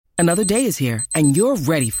Another day is here, and you're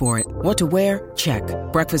ready for it. What to wear? Check.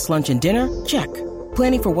 Breakfast, lunch, and dinner? Check.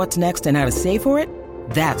 Planning for what's next and how to save for it?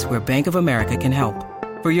 That's where Bank of America can help.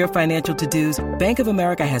 For your financial to-dos, Bank of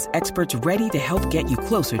America has experts ready to help get you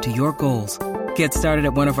closer to your goals. Get started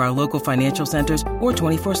at one of our local financial centers or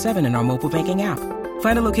 24/7 in our mobile banking app.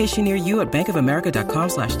 Find a location near you at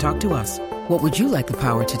bankofamerica.com/talktous. What would you like the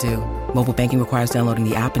power to do? Mobile banking requires downloading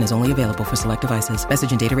the app and is only available for select devices.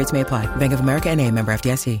 Message and data rates may apply. Bank of America NA, member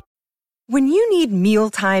FDIC. When you need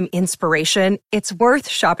mealtime inspiration, it's worth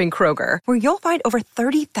shopping Kroger, where you'll find over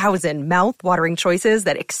 30,000 mouth-watering choices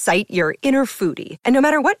that excite your inner foodie. And no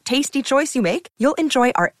matter what tasty choice you make, you'll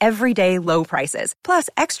enjoy our everyday low prices, plus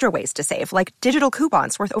extra ways to save, like digital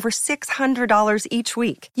coupons worth over $600 each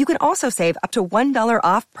week. You can also save up to $1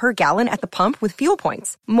 off per gallon at the pump with fuel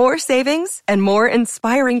points. More savings and more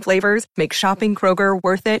inspiring flavors make shopping Kroger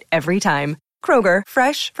worth it every time. Kroger,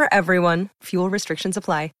 fresh for everyone. Fuel restrictions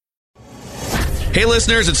apply. Hey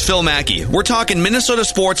listeners, it's Phil Mackey. We're talking Minnesota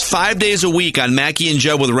sports 5 days a week on Mackey and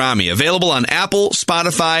Joe with Rami. Available on Apple,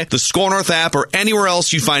 Spotify, the Score North app, or anywhere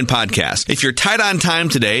else you find podcasts. If you're tight on time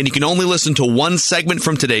today and you can only listen to one segment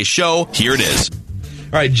from today's show, here it is.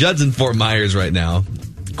 All right, Judd's in Fort Myers right now,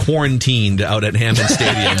 quarantined out at Hammond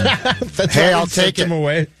Stadium. Hey, I'll take it.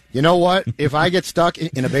 Away. You know what? If I get stuck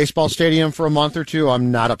in a baseball stadium for a month or two,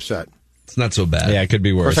 I'm not upset. It's not so bad. Yeah, it could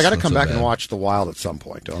be worse. Of course, I got to come back and watch the Wild at some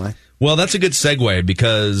point, don't I? Well, that's a good segue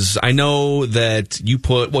because I know that you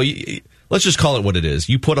put, let's just call it what it is.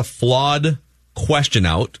 You put a flawed question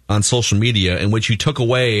out on social media in which you took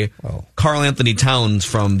away Karl Anthony Towns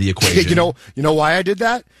from the equation. You know why I did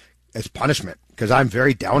that? It's punishment because I'm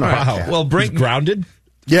very down on that. Well, He's grounded?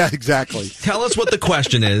 Yeah, exactly. Tell us what the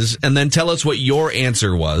question is and then tell us what your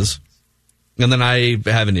answer was. And then I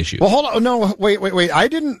have an issue. Well, hold on. No, wait. I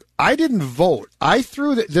didn't vote. I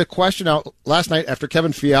threw the question out last night after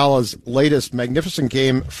Kevin Fiala's latest magnificent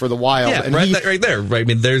game for the Wild. Yeah, and right there. Right, I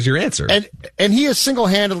mean, there's your answer. And he is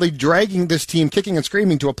single-handedly dragging this team, kicking and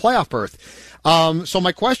screaming, to a playoff berth. So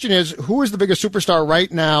my question is, who is the biggest superstar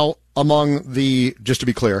right now among the, just to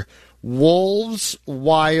be clear, Wolves,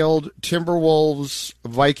 Wild, Timberwolves,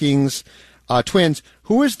 Vikings, Twins?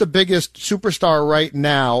 Who is the biggest superstar right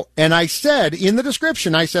now? And I said in the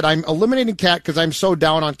description, I'm eliminating Cat because I'm so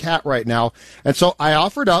down on Cat right now. And so I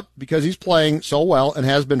offered up, because he's playing so well and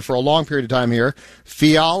has been for a long period of time here,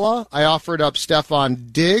 Fiala. I offered up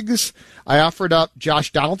Stephon Diggs. I offered up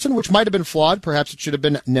Josh Donaldson, which might have been flawed. Perhaps it should have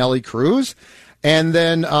been Nelly Cruz. And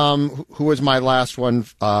then who was my last one?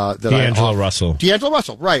 D'Angelo Russell. D'Angelo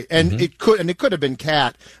Russell, right? And it could have been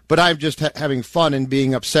Cat, but I'm just having fun and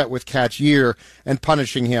being upset with Cat's year and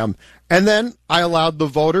punishing him. And then I allowed the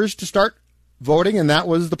voters to start voting, and that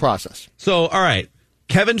was the process. So, all right,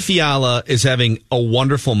 Kevin Fiala is having a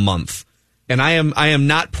wonderful month, and I am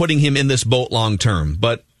not putting him in this boat long term.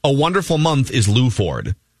 But a wonderful month is Lou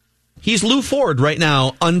Ford. He's Lou Ford right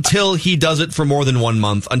now until he does it for more than 1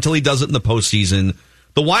 month, until he does it in the postseason.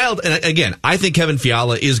 The Wild, and again, I think Kevin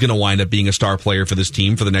Fiala is going to wind up being a star player for this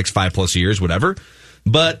team for the next 5+ years, whatever.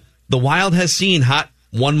 But the Wild has seen hot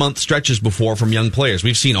 1 month stretches before from young players.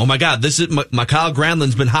 We've seen, oh my God, this is Mikhail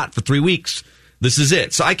Granlund's been hot for 3 weeks. This is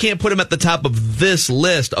it. So I can't put him at the top of this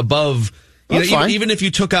list above. Even if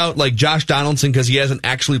you took out like Josh Donaldson because he hasn't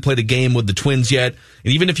actually played a game with the Twins yet,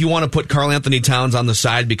 and even if you want to put Karl Anthony Towns on the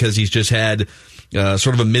side because he's just had sort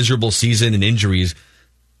of a miserable season and injuries,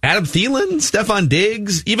 Adam Thielen, Stephon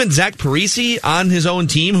Diggs, even Zach Parise on his own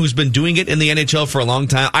team who's been doing it in the NHL for a long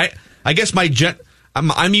time. I guess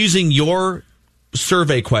I'm using your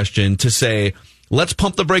survey question to say let's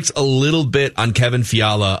pump the brakes a little bit on Kevin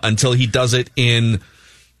Fiala until he does it in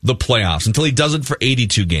the playoffs, until he does it for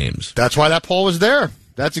 82 games. That's why that poll was there.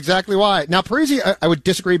 That's exactly why. Now, Parise, I would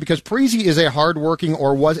disagree because Parise is a hardworking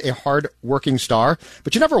or was a hardworking star,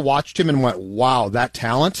 but you never watched him and went, wow, that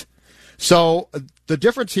talent. So the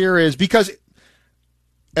difference here is because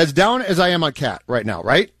as down as I am on Cat right now,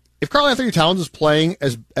 right? If Karl Anthony Towns is playing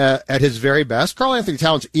as at his very best, Karl Anthony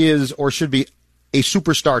Towns is or should be a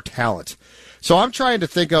superstar talent. So I'm trying to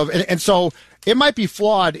think of, and so it might be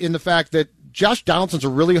flawed in the fact that Josh Donaldson's a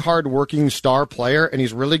really hard-working star player, and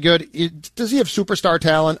he's really good. Does he have superstar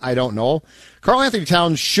talent? I don't know. Karl Anthony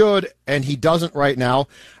Towns should, and he doesn't right now.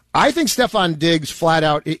 I think Stephon Diggs, flat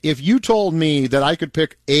out, if you told me that I could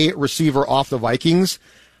pick a receiver off the Vikings,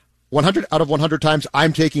 100 out of 100 times,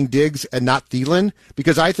 I'm taking Diggs and not Thielen,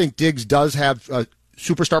 because I think Diggs does have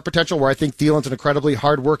superstar potential, where I think Thielen's an incredibly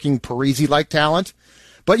hardworking Parise-like talent.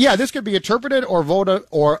 But yeah, this could be interpreted or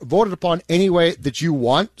voted upon any way that you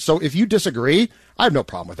want. So if you disagree, I have no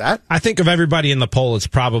problem with that. I think of everybody in the poll, it's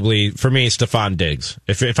probably, for me, Stephon Diggs.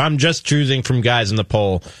 If I'm just choosing from guys in the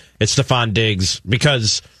poll, it's Stephon Diggs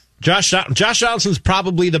because Josh Donaldson's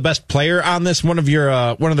probably the best player on this. One of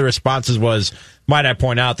the responses was, might I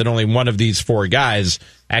point out that only one of these four guys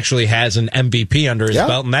actually has an MVP under his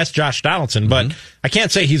belt, and that's Josh Donaldson. But I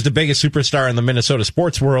can't say he's the biggest superstar in the Minnesota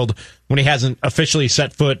sports world when he hasn't officially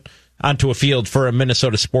set foot onto a field for a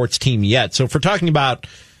Minnesota sports team yet. So if we're talking about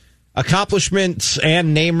accomplishments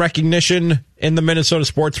and name recognition in the Minnesota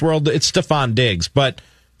sports world, it's Stephon Diggs. But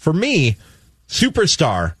for me,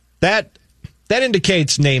 superstar, that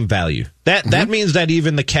indicates name value. That means that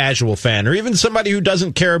even the casual fan or even somebody who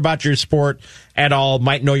doesn't care about your sport at all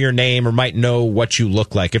might know your name or might know what you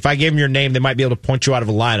look like. If I gave them your name, they might be able to point you out of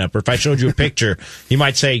a lineup. Or if I showed you a picture, you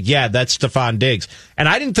might say, yeah, that's Stephon Diggs. And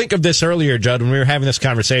I didn't think of this earlier, Judd, when we were having this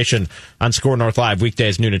conversation on Score North Live,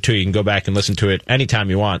 weekdays noon to 2. You can go back and listen to it anytime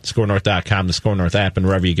you want. ScoreNorth.com, the Score North app, and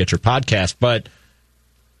wherever you get your podcast. But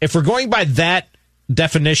if we're going by that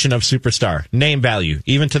definition of superstar, name value,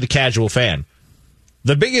 even to the casual fan,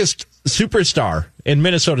 the biggest superstar in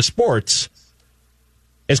Minnesota sports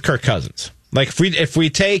is Kirk Cousins. Like, if we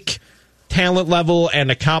take talent level and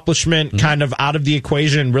accomplishment kind of out of the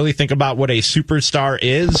equation and really think about what a superstar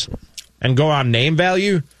is and go on name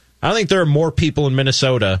value, I don't think there are more people in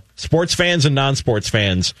Minnesota, sports fans and non-sports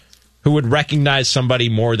fans, who would recognize somebody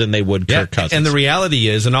more than they would Kirk Cousins. And the reality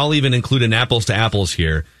is, and I'll even include an apples to apples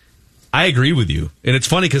here, I agree with you. And it's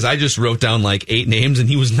funny because I just wrote down like 8 names, and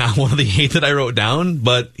he was not one of the 8 that I wrote down,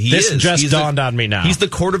 but This just dawned on me now. He's the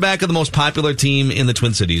quarterback of the most popular team in the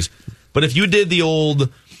Twin Cities. But if you did the old,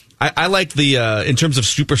 I like the, in terms of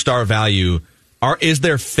superstar value, is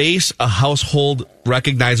their face a household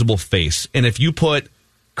recognizable face? And if you put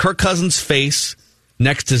Kirk Cousins' face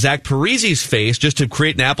next to Zach Parisi's face, just to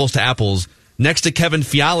create an apples to apples, next to Kevin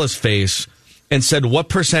Fiala's face, and said what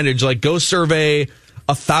percentage, like go survey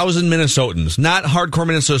 1,000 Minnesotans, not hardcore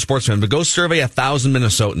Minnesota sports fans, but go survey 1,000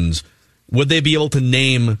 Minnesotans. Would they be able to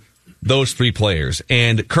name those 3 players?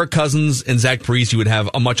 And Kirk Cousins and Zach Parise would have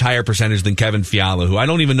a much higher percentage than Kevin Fiala, who I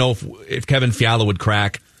don't even know if Kevin Fiala would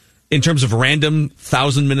crack. In terms of random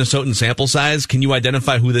 1,000 Minnesotan sample size, can you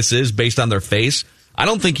identify who this is based on their face? I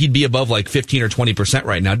don't think he'd be above like 15 or 20%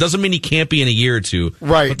 right now. It doesn't mean he can't be in a year or two.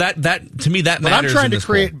 Right. But that to me, that matters.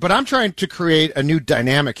 But I'm trying to create a new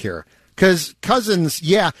dynamic here. Because Cousins,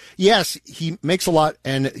 yes, he makes a lot,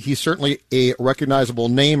 and he's certainly a recognizable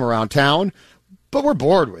name around town, but we're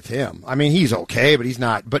bored with him. I mean, he's okay, but he's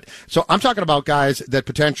not. But so I'm talking about guys that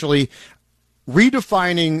potentially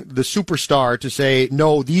redefining the superstar to say,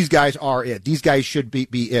 no, these guys are it. These guys should be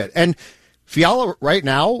it. And Fiala right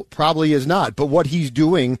now probably is not, but what he's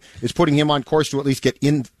doing is putting him on course to at least get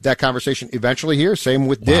in that conversation eventually here. Same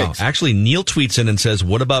with Diggs. Actually, Neil tweets in and says,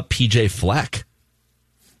 what about PJ Fleck?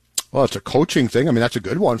 Well, it's a coaching thing. I mean, that's a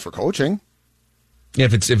good one for coaching. Yeah,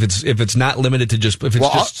 if it's not limited to just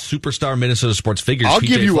superstar Minnesota sports figures, I'll PJ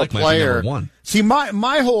give you Fleck a player. Might be #1. See,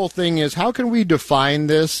 my whole thing is how can we define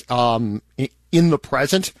this in the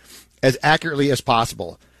present as accurately as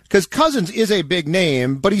possible? Because Cousins is a big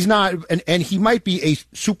name, but he's not, and he might be a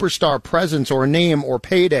superstar presence or a name or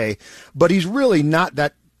payday, but he's really not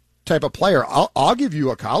that type of player. I'll give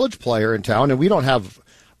you a college player in town, and we don't have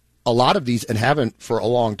a lot of these and haven't for a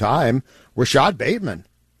long time. Rashad Bateman.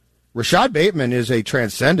 Rashad Bateman is a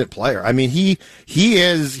transcendent player. I mean, he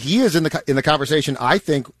is in the conversation. I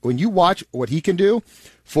think when you watch what he can do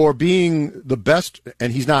for being the best,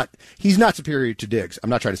 and he's not superior to Diggs.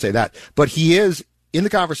 I'm not trying to say that, but he is in the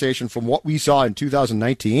conversation from what we saw in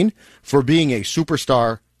 2019 for being a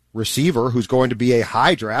superstar receiver who's going to be a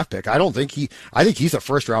high draft pick. I think he's a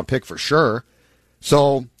first round pick for sure.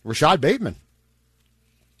 So Rashad Bateman.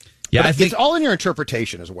 Yeah, I think it's all in your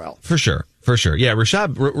interpretation as well. For sure. Yeah,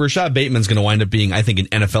 Rashad Bateman's going to wind up being, I think, an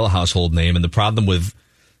NFL household name. And the problem with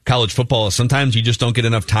college football is sometimes you just don't get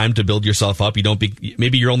enough time to build yourself up.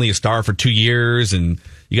 Maybe you're only a star for 2 years and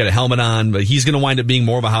you got a helmet on, but he's going to wind up being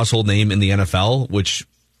more of a household name in the NFL, which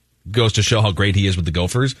goes to show how great he is with the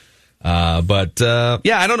Gophers. I don't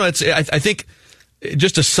know. I think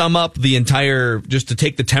just to sum up just to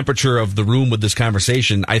take the temperature of the room with this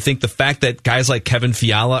conversation, I think the fact that guys like Kevin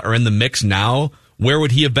Fiala are in the mix now, where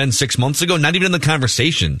would he have been 6 months ago? Not even in the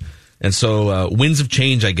conversation. And so winds of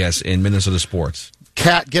change, I guess, in Minnesota sports.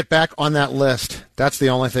 Cat, get back on that list. That's the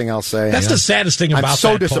only thing I'll say. That's the saddest thing about that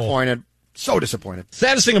poll. I'm so disappointed. So disappointed.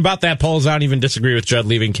 Saddest thing about that poll is I don't even disagree with Judd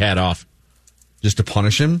leaving Cat off. Just to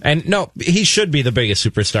punish him? And no, he should be the biggest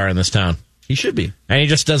superstar in this town. He should be. And he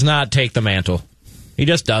just does not take the mantle. He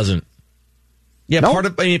just doesn't. Yeah, No. part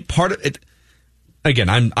of it. Again,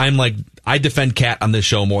 I'm like, I defend Cat on this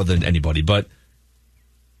show more than anybody, but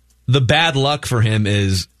the bad luck for him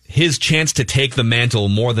is his chance to take the mantle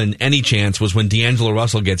more than any chance was when D'Angelo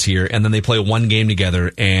Russell gets here, and then they play one game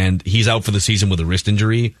together, and he's out for the season with a wrist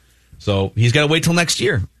injury. So he's got to wait till next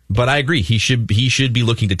year. But I agree, he should be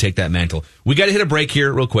looking to take that mantle. We got to hit a break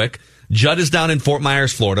here real quick. Judd is down in Fort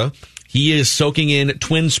Myers, Florida. He is soaking in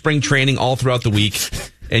twin spring training all throughout the week.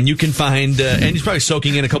 And you can find, and he's probably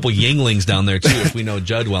soaking in a couple Yinglings down there, too, if we know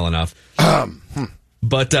Judd well enough.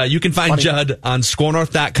 But you can find Judd on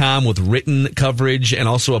scorenorth.com with written coverage and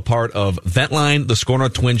also a part of Ventline, the Score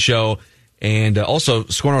North Twin Show, and also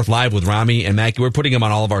Score North Live with Rami and Mackie. We're putting him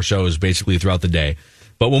on all of our shows basically throughout the day.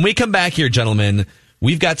 But when we come back here, gentlemen,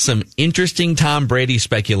 we've got some interesting Tom Brady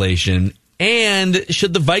speculation. And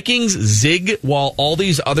should the Vikings zig while all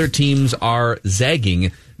these other teams are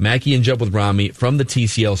zagging? Mackie and Judd with Rami from the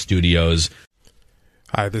TCL studios.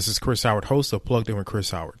 Hi, this is Chris Howard, host of Plugged In with Chris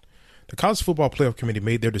Howard. The College Football Playoff Committee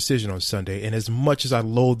made their decision on Sunday, and as much as I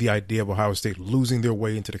loathe the idea of Ohio State losing their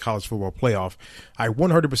way into the College Football Playoff, I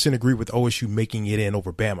 100% agree with OSU making it in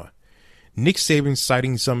over Bama. Nick Saban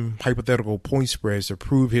citing some hypothetical point spreads to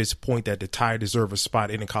prove his point that the Tide deserve a spot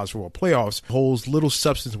in the College Football Playoffs holds little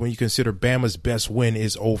substance when you consider Bama's best win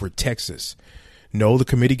is over Texas. No, the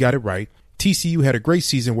committee got it right. TCU had a great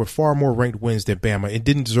season with far more ranked wins than Bama and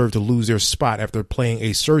didn't deserve to lose their spot after playing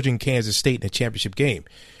a surging Kansas State in a championship game.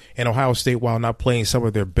 And Ohio State, while not playing some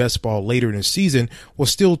of their best ball later in the season,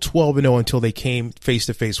 was still 12-0 until they came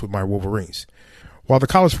face-to-face with my Wolverines. While the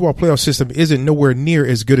college football playoff system isn't nowhere near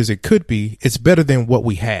as good as it could be, it's better than what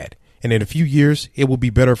we had. And in a few years, it will be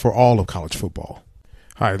better for all of college football.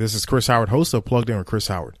 Hi, this is Chris Howard, host of Plugged In with Chris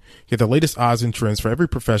Howard. Get the latest odds and trends for every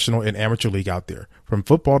professional and amateur league out there. From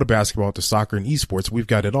football to basketball to soccer and esports, we've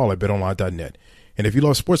got it all at BetOnline.net. And if you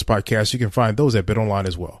love sports podcasts, you can find those at BetOnline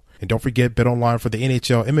as well. And don't forget BetOnline for the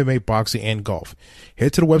NHL, MMA, boxing, and golf.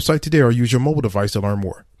 Head to the website today or use your mobile device to learn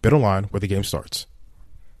more. BetOnline, where the game starts.